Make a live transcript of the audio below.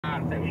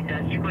But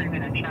he's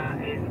screaming and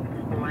shouting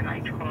for an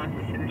age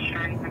crisis in the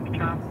street, but he's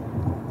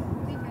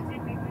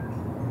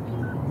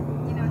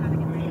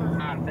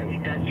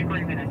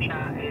screaming and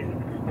shouting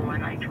for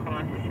an age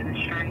crisis in the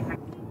street.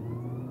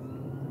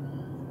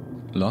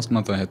 Last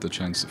month I had the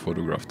chance to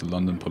photograph the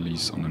London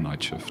police on a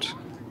night shift.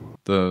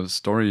 The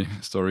story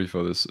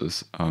for this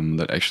is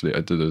that actually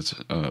I did it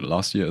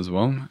last year as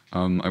well.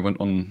 I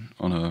went on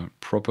a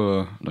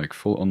proper, like,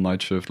 full-on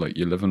night shift, like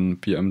 11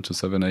 p.m. to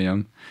 7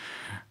 a.m.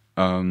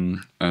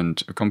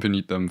 And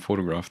accompanied them,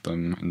 photographed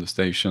them in the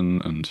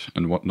station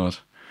and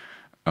whatnot,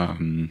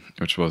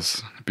 which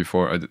was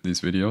before I did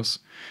these videos.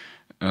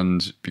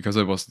 And because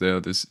I was there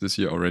this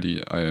year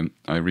already,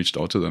 I reached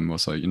out to them,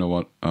 was like, you know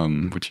what,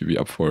 would you be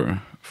up for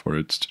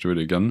it to do it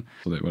again?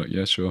 So they were like,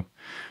 yeah, sure,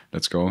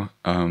 let's go.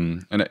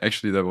 And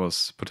actually there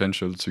was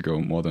potential to go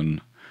more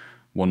than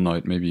one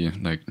night, maybe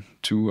like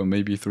 2 or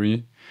maybe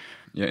 3.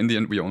 Yeah, in the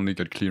end we only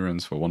got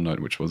clearance for one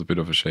night, which was a bit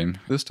of a shame.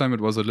 This time it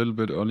was a little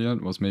bit earlier.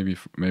 It was maybe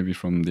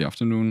from the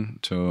afternoon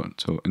to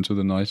into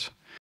the night.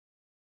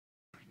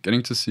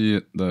 Getting to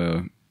see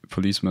the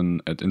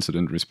policeman at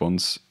incident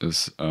response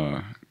is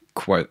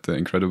quite the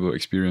incredible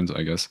experience,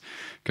 I guess,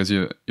 because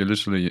you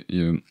literally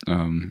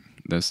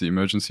there's the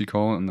emergency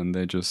call, and then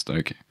they just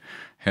like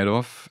head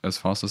off as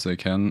fast as they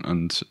can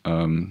and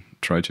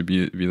try to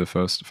be the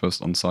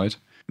first on site.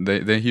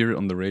 They hear it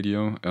on the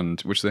radio,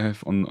 and which they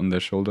have on their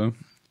shoulder,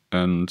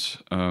 and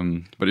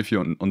but if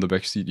you're on the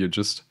back seat, you're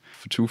just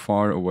too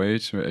far away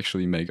to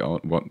actually make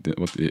out what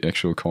the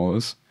actual call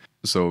is.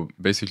 So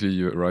basically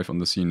you arrive on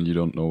the scene and you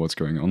don't know what's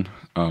going on,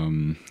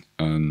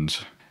 and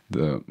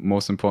the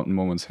most important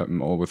moments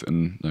happen all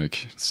within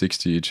like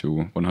 60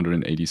 to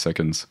 180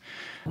 seconds.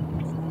 We're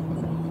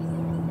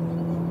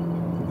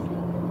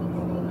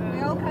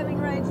all coming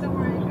right, don't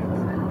worry. So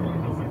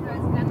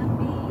it's gonna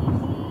be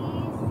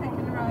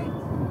second right.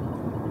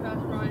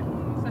 First right.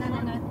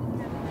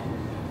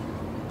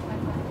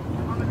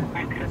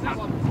 That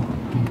one.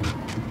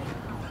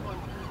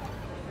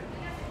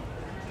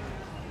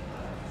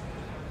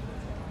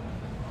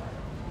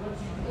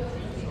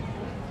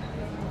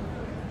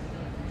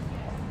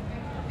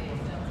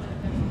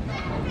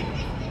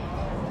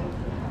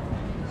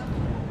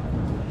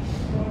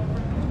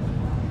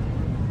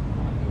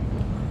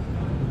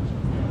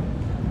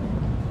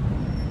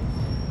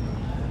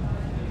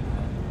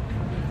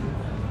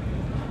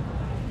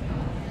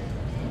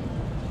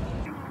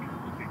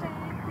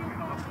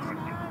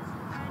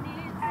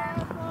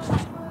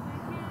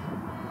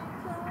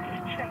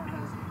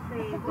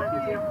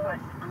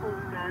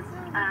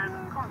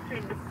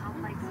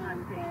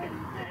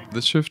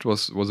 This shift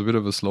was a bit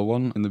of a slow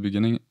one in the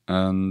beginning,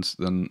 and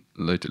then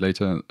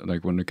later,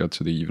 like when it got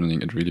to the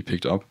evening, it really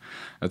picked up.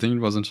 I think it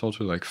was in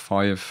total like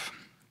five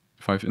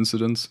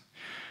incidents,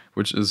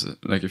 which is,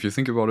 like, if you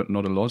think about it,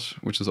 not a lot.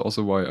 Which is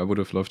also why I would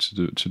have loved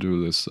to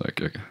do this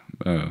like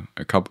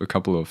a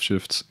couple of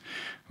shifts,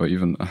 or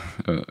even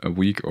a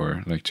week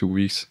or like 2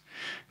 weeks,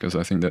 because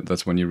I think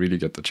that's when you really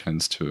get the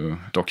chance to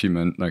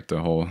document like the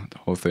whole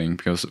thing.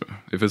 Because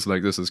if it's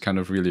like this, it's kind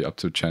of really up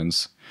to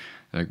chance,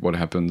 like what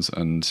happens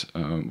and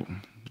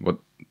what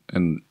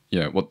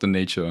the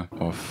nature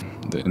of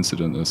the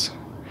incident is.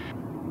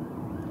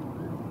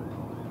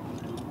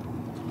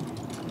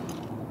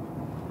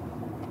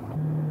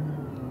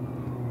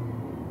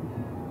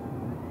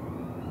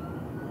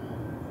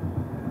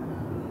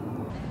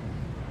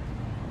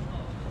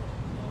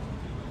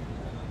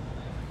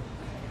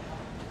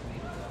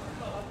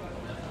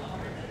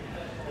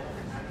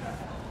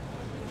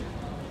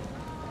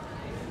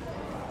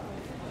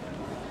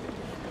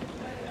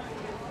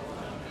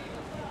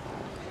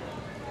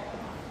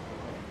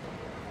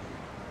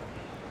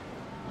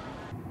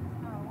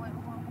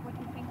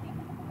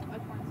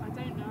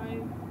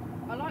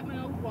 I like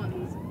my old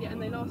ones, yeah, and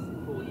they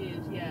lasted 4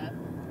 years, yeah.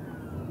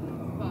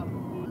 But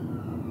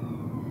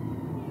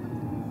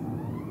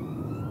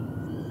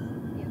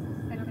yes,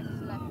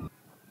 seconds left.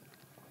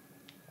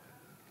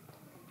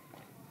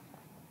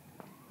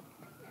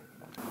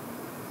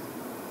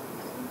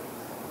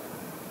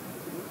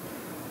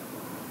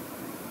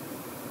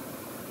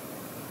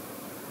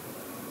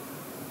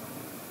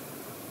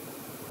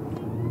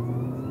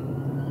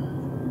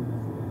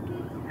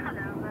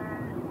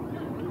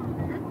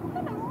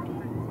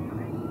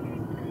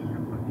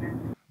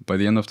 By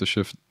the end of the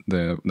shift,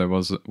 there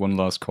was one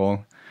last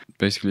call.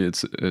 Basically,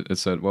 it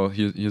said, well,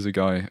 here's a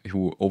guy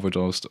who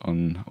overdosed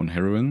on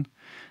heroin,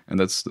 and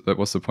that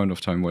was the point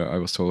of time where I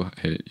was told,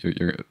 hey,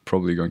 you're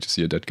probably going to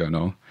see a dead guy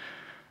now.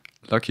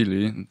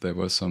 Luckily, there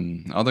were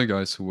some other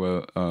guys who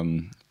were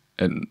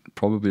and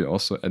probably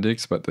also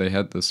addicts, but they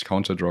had this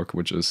counter drug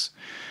which is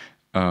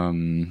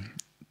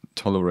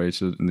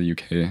tolerated in the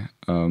UK.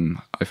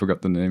 I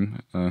forgot the name,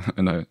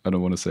 and I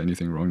don't want to say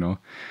anything wrong now.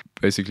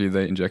 Basically,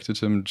 they injected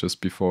him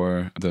just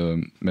before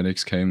the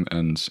medics came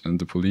and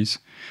the police,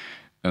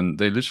 and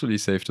they literally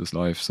saved his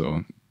life.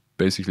 So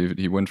basically,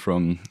 he went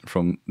from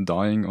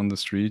dying on the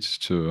street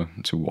to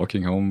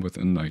walking home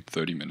within like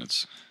 30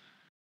 minutes.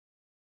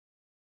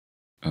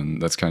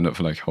 And that's kind of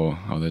like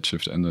how that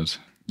shift ended.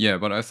 Yeah,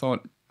 but I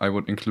thought I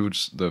would include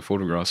the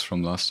photographs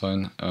from last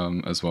time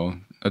as well.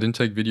 I didn't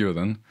take video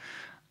then,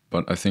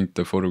 but I think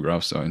the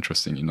photographs are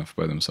interesting enough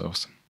by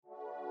themselves.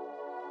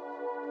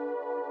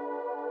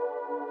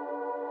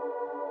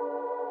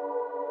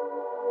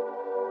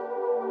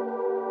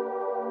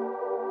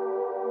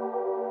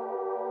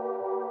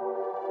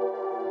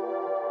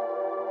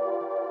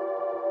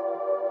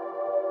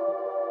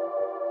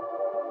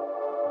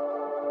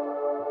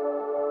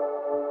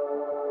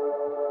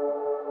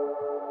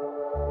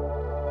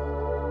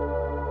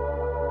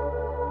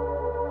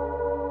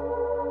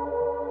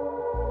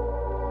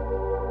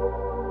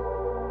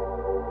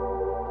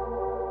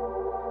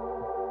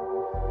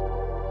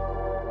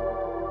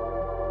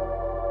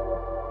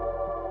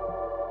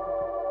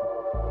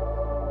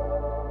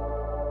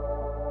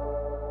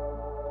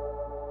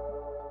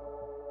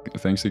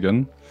 Thanks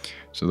again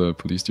to the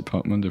police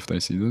department if they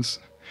see this,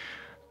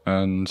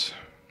 and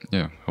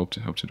yeah, hope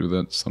to do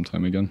that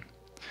sometime again.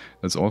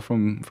 That's all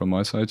from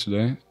my side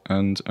today,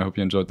 and I hope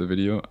you enjoyed the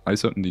video. I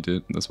certainly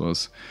did. This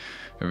was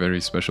a very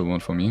special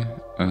one for me,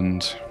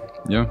 and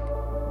yeah.